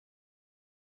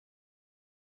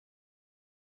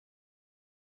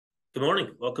Good morning.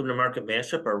 Welcome to Market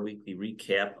Mashup, our weekly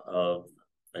recap of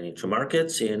financial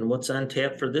markets and what's on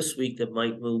tap for this week that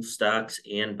might move stocks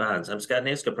and bonds. I'm Scott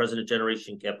Nasca, President of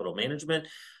Generation Capital Management.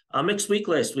 A mixed week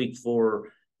last week for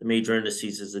the major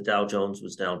indices as the Dow Jones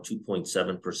was down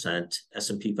 2.7%,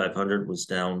 S&P 500 was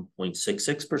down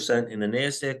 0.66%, and the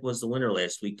NASDAQ was the winner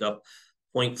last week, up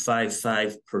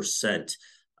 0.55%.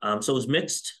 So it was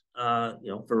mixed.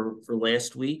 For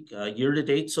last week, year to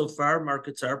date so far,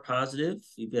 markets are positive.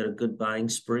 We've had a good buying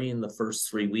spree in the first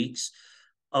 3 weeks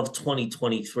of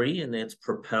 2023, and that's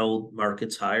propelled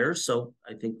markets higher. So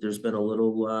I think there's been a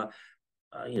little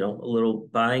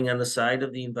buying on the side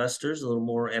of the investors, a little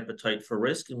more appetite for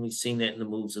risk, and we've seen that in the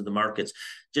moves of the markets.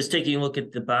 Just taking a look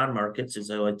at the bond markets,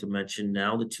 as I like to mention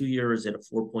now, the 2-year is at a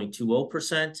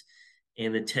 4.20%,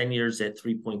 and the 10-year is at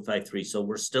 3.53. So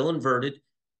we're still inverted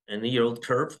and the yield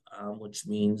curve, which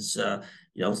means,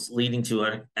 leading to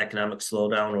an economic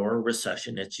slowdown or a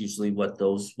recession. That's usually what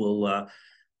those will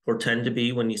portend to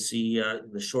be when you see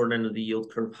the short end of the yield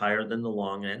curve higher than the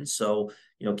long end. So,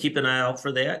 keep an eye out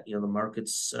for that. The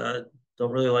markets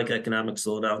don't really like economic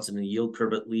slowdowns, and the yield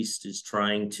curve at least is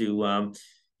trying to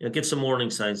give some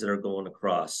warning signs that are going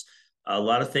across. A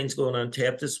lot of things going on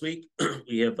tap this week.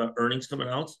 We have earnings coming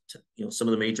out. Some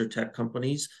of the major tech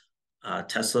companies.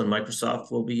 Tesla and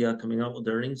Microsoft will be coming out with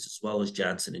earnings, as well as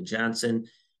Johnson & Johnson,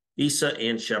 Visa,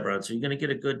 and Chevron. So you're going to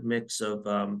get a good mix of,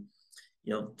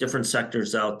 different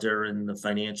sectors out there in the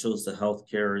financials, the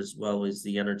healthcare, as well as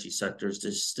the energy sectors.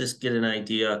 Just get an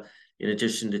idea, in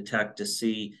addition to tech, to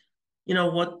see,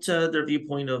 what their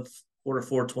viewpoint of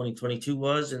Q4 2022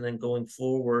 was, and then going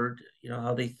forward,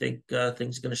 how they think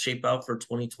things are going to shape out for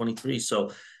 2023.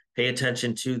 So pay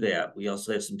attention to that. We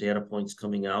also have some data points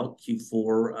coming out.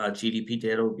 Q4 GDP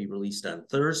data will be released on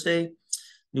Thursday.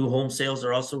 New home sales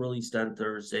are also released on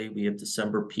Thursday. We have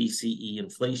December PCE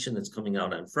inflation that's coming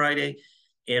out on Friday,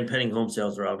 and pending home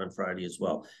sales are out on Friday as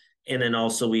well. And then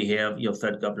also we have,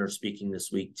 Fed governor speaking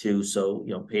this week too. So,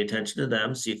 pay attention to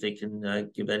them, see if they can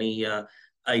give any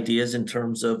ideas in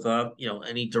terms of,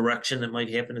 any direction that might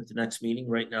happen at the next meeting.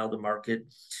 Right now, the market,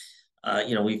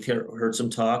 we've heard some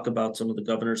talk about some of the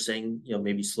governors saying,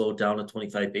 maybe slow down to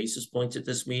 25 basis points at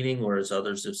this meeting, whereas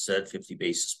others have said 50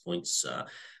 basis points.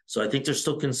 So I think there's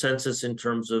still consensus in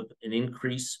terms of an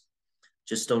increase.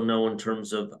 Just don't know in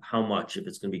terms of how much, if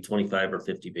it's going to be 25 or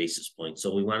 50 basis points.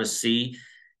 So we want to see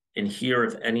and hear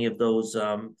if any of those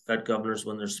Fed governors,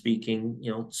 when they're speaking,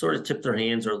 sort of tip their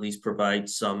hands, or at least provide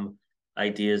some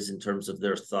ideas in terms of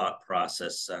their thought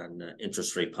process on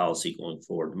interest rate policy going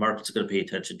forward. The market's going to pay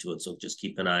attention to it, so just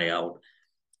keep an eye out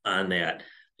on that.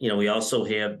 We also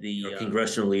have the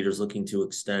congressional leaders looking to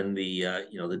extend the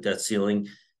the debt ceiling.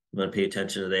 I'm going to pay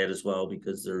attention to that as well,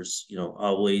 because there's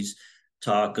always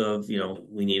talk of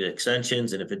we need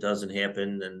extensions, and if it doesn't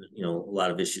happen, then a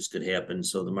lot of issues could happen.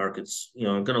 So the markets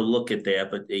are going to look at that,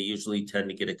 but they usually tend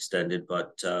to get extended.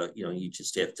 But you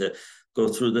just have to go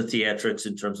through the theatrics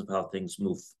in terms of how things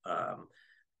move,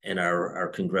 and our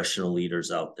congressional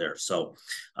leaders out there. So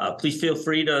please feel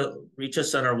free to reach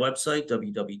us on our website,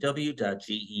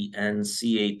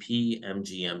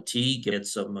 www.gencapmgmt. Get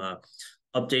some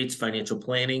updates, financial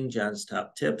planning, John's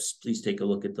top tips. Please take a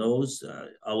look at those.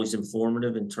 Always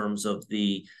informative in terms of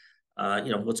the,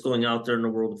 what's going out there in the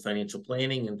world of financial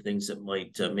planning and things that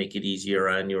might make it easier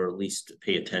on you, or at least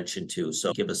pay attention to.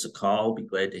 So give us a call. Be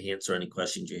glad to answer any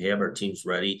questions you have. Our team's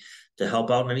ready to help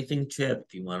out in anything you have.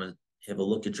 If you want to have a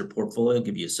look at your portfolio,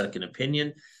 give you a second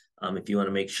opinion. If you want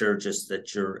to make sure just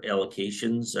that your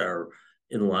allocations are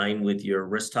in line with your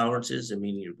risk tolerances and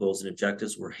meeting your goals and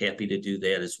objectives, we're happy to do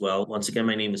that as well. Once again,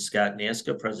 my name is Scott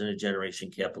Nasca, President of Generation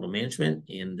Capital Management,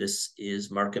 and this is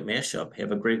Market Mashup.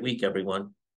 Have a great week,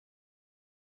 everyone.